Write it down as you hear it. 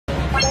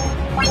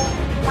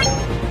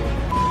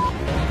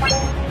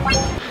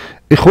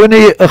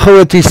إخواني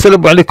أخواتي،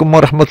 السلام عليكم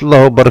ورحمة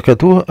الله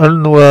وبركاته.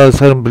 أهلا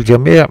وسهلا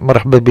بالجميع،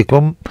 مرحبا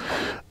بكم.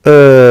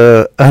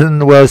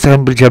 اهلا وسهلا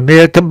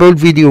بالجميع. تبعوا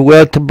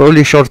الفيديوهات، تبعوا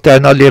لي شورت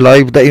تاعنا لي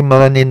لايف، دائما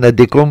راني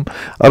نناديكم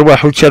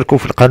ارواحوا تشاركوا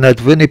في القناه،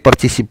 فيني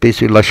بارتيسيبي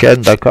سور لا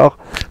شين، داكوغ،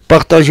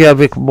 بارطاجي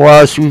افيك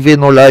موا، سويفي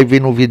نو لايف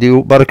نو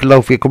فيديو. بارك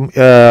الله فيكم.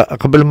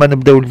 قبل ما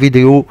نبداو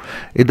الفيديو،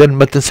 اذا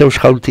ما تنساوش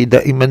خاوتي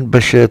دائما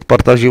باش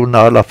تبارطاجيو لنا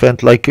على فين،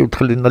 تلايكي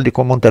وتخلي لنا لي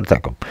كومونتير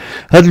تاعكم.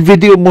 هذا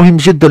الفيديو مهم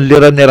جدا اللي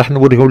راني راح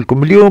نوريه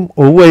لكم اليوم،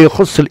 وهو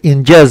يخص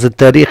الانجاز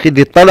التاريخي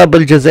للطلبه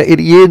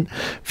الجزائريين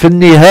في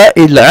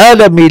النهائي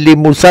العالمي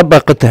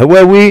مسابقة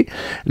هواوي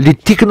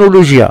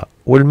للتكنولوجيا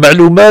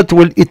والمعلومات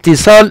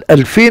والاتصال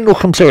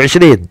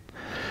 2025.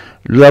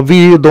 La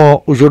vidéo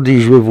dont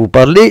aujourd'hui je vais vous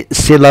parler,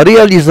 c'est la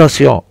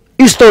réalisation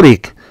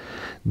historique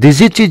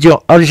des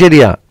étudiants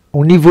algériens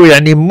au niveau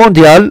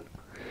mondial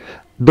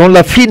dans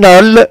la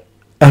finale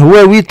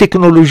Huawei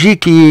technologie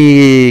qui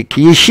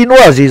est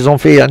chinoise. Ils ont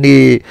fait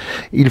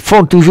ils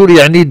font toujours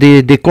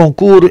des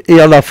concours, et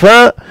à la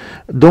fin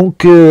donc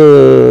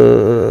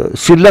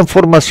sur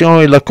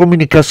l'information et la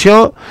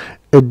communication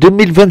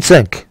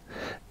 2025.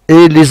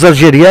 Et les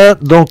Algériens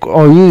donc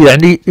ont eu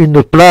une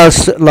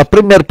place, la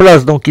première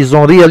place. Donc ils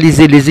ont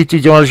réalisé, les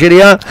étudiants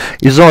algériens,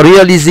 ils ont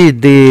réalisé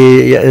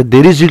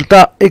des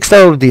résultats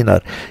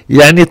extraordinaires.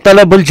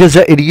 الطلبة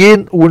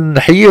الجزائريين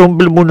ونحييهم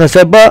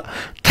بالمناسبة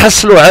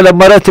تحصلوا على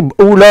مراتب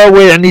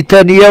أولى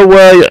ثانية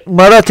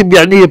ومراتب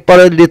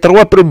لي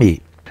تروا بريمي.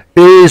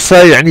 اي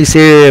سا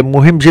سي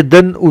مهم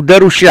جدا،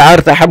 وداروا الشعار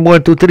تاعهم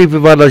 1 2 3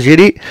 فيفا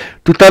لالجيري.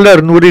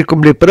 توتالور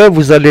نوريكم لي بروف،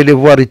 وزالي لي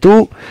فوار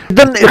تو.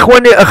 اذا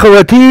اخواني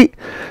اخواتي،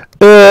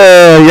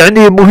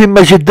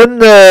 مهمه جدا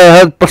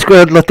باسكو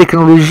هاد لا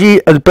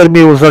تكنولوجي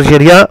البيرمي aux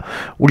Algériens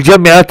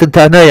والجامعات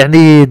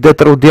نتاعنا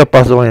داترو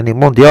ديابازون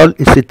مونديال،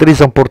 اي سي تري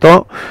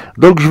امبورطون.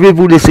 دونك جو في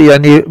فو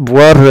ليسي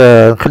فوار،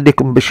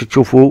 نخليكم باش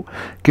تشوفوا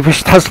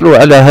كيفاش تحصلوا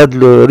على هاد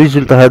لو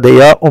ريزولتا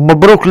هدايا.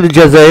 ومبروك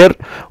للجزائر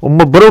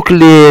ومبروك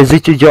لي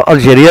زيتيديون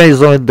الجيريان.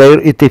 ايزون داير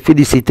ايتي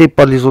فيليسيتي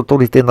بار لي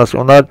زوتوريتي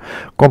ناسيونال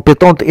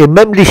كومبيتونت، اي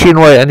ميم لي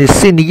شينوا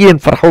الصينيين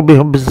فرحوا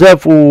بهم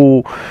بزاف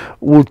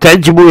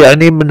وتعجبوا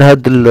من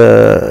هاد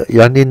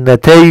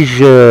النتائج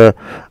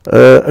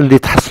اللي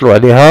تحصلوا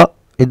عليها.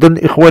 اذا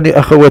اخواني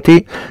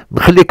اخواتي،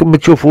 نخليكم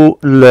تشوفوا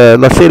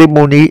لا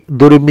سيريموني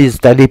دو ريميز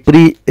تاع لي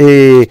بري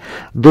اي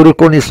دو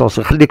ريكونيسونس،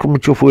 نخليكم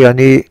تشوفوا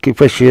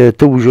كيفاش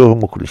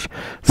توجوهم وكلش.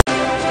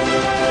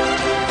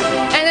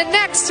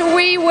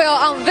 We will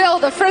unveil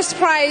the first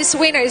prize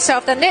winners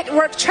of the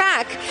network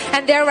track,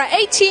 and there are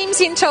 8 teams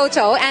in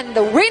total, and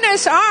the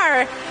winners are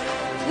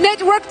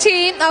network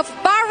team of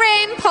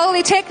Bahrain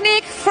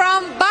Polytechnic from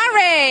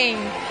Bahrain,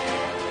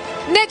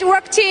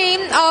 network team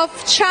of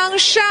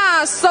Changsha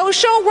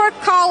Social Work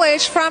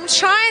College from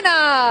China,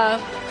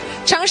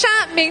 长沙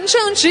民政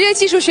职业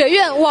技术学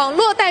院网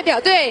络代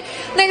表队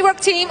network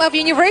team of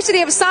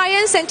University of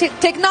Science and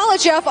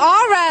Technology of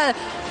Oran,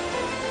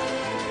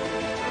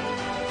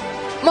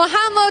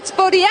 Mohammed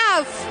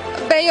Boudiaf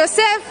Ben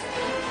Youssef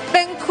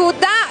Ben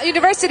Kouda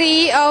University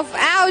of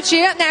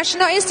Algiers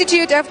National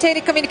Institute of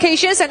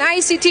Telecommunications and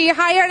ICT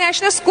Higher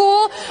National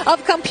School of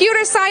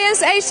Computer Science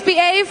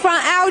HBA from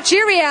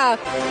Algeria.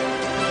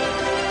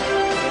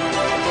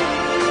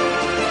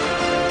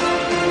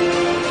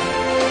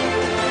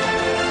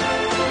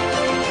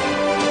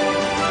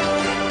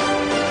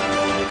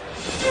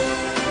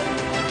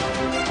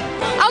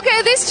 Okay,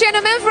 this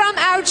gentleman from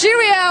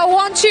Algeria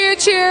want you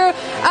to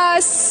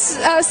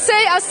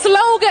say a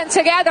slogan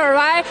together,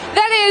 right?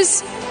 That is,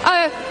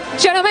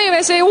 gentlemen, you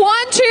may say 1,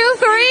 2,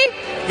 3.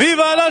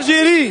 Viva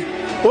l'Algérie!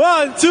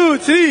 1, 2,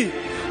 3.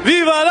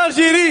 Viva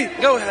l'Algérie!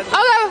 Go ahead.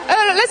 Okay,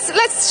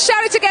 let's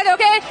shout it together,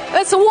 okay?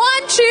 Let's 1,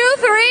 2,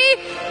 3.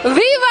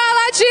 Viva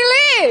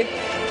l'Algérie!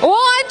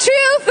 1,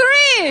 2,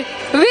 3.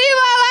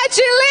 Viva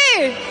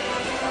l'Algérie!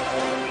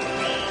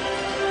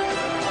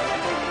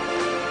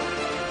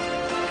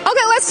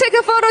 Okay, let's take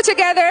a photo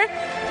together.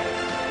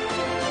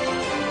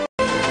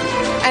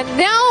 And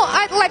now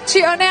I'd like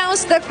to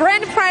announce the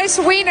grand prize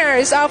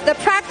winners of the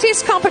practice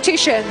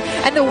competition.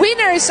 And the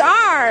winners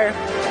are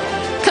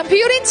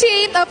computing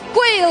team of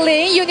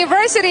Guilin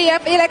University of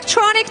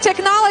Electronic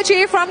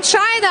Technology from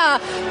China,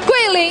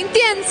 Guilin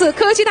电子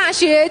科技大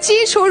学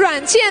基础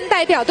软件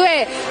代表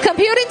队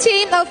computing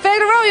team of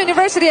Federal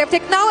University of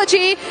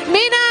Technology,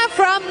 Mina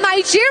from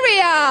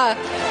Nigeria,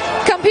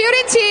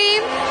 computing team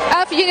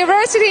of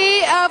University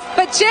of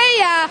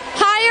Bajaya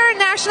Higher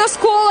National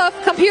School of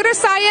Computer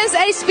Science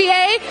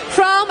HBA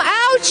from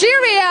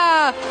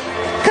Algeria,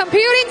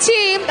 computing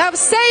team of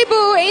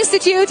Cebu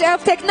Institute of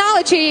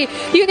Technology,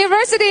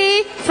 University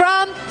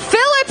from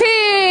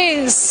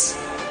Philippines.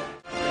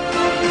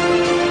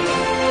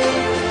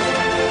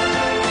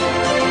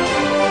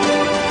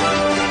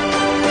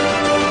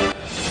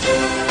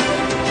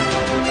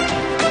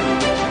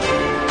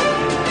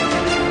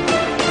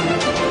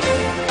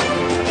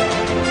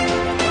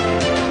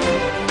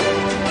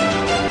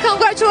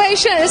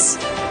 Congratulations.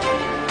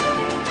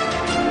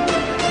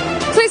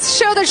 Please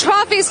show the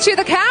trophies to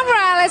the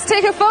camera. Let's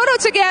take a photo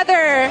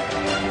together.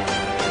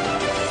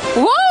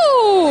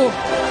 Whoa! Ooh.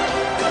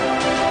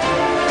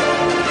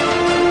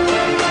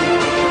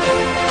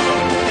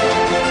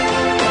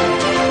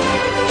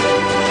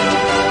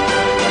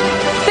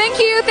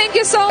 Thank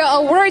you so much.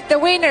 Award the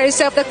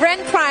winners of the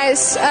grand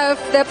prize of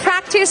the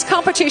practice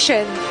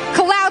competition,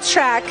 Cloud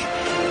Track.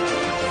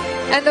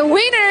 And the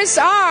winners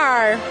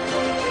are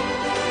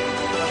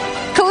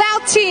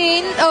Cloud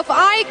Team of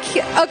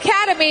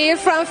Academy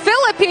from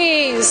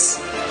Philippines,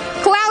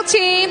 Cloud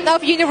Team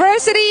of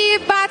University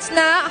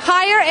Batna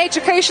Higher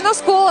Educational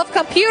School of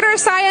Computer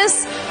Science,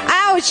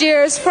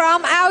 Algiers from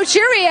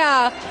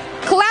Algeria,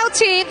 Cloud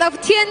Team of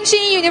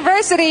Tianjin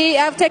University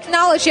of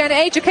Technology and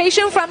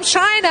Education from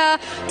China,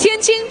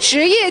 天津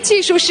职业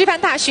技术师范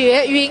大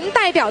学云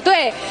代表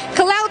队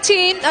Cloud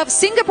Team of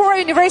Singapore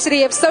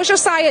University of Social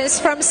Science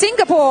from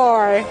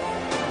Singapore.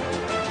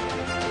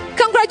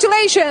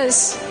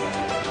 Congratulations!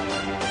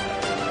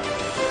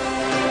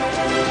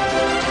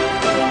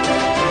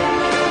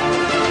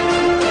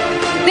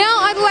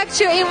 I'd like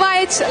to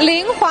invite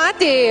Lin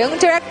Huading,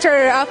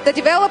 Director of the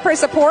Developer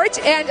Support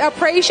and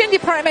Operation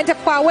Department of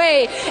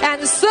Huawei, and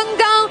Sun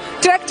Gang,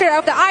 Director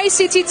of the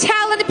ICT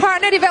Talent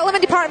Partner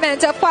Development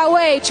Department of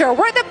Huawei, to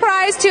award the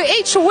prize to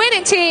each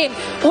winning team.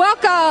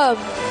 Welcome!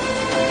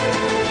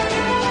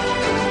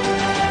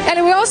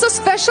 And we also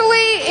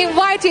specially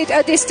invited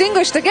a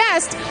distinguished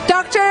guest,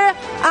 Dr.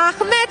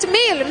 Ahmed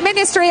Mil,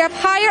 Ministry of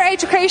Higher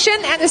Education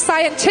and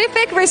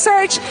Scientific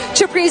Research,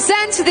 to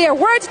present the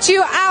award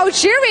to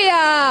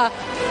Algeria.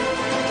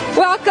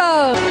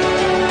 Welcome.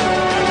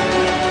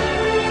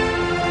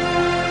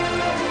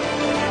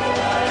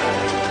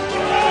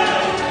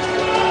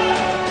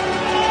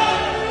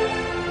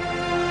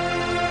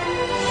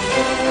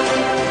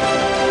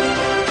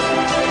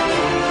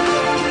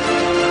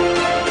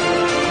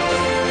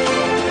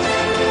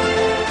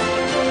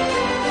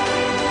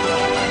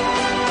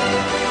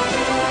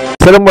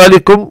 السلام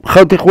عليكم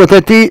خوتي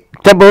خواتاتي،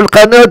 تابعوا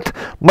القناة.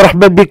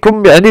 مرحبا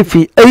بكم يعني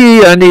في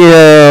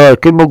اي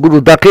كما نقولوا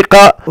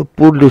دقيقة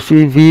بور لو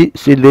سيفي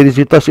سي لي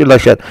ريزولتا سي لا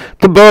شان.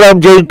 تبعوا راهم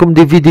جايينكم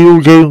دي فيديو،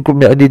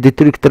 جايينكم يعني دي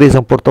تريك تريز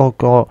امبورطون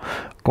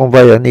كون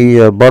فا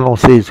يعني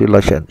بالونسي سي لا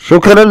شان.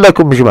 شكرا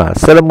لكم جماعة،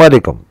 السلام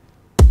عليكم.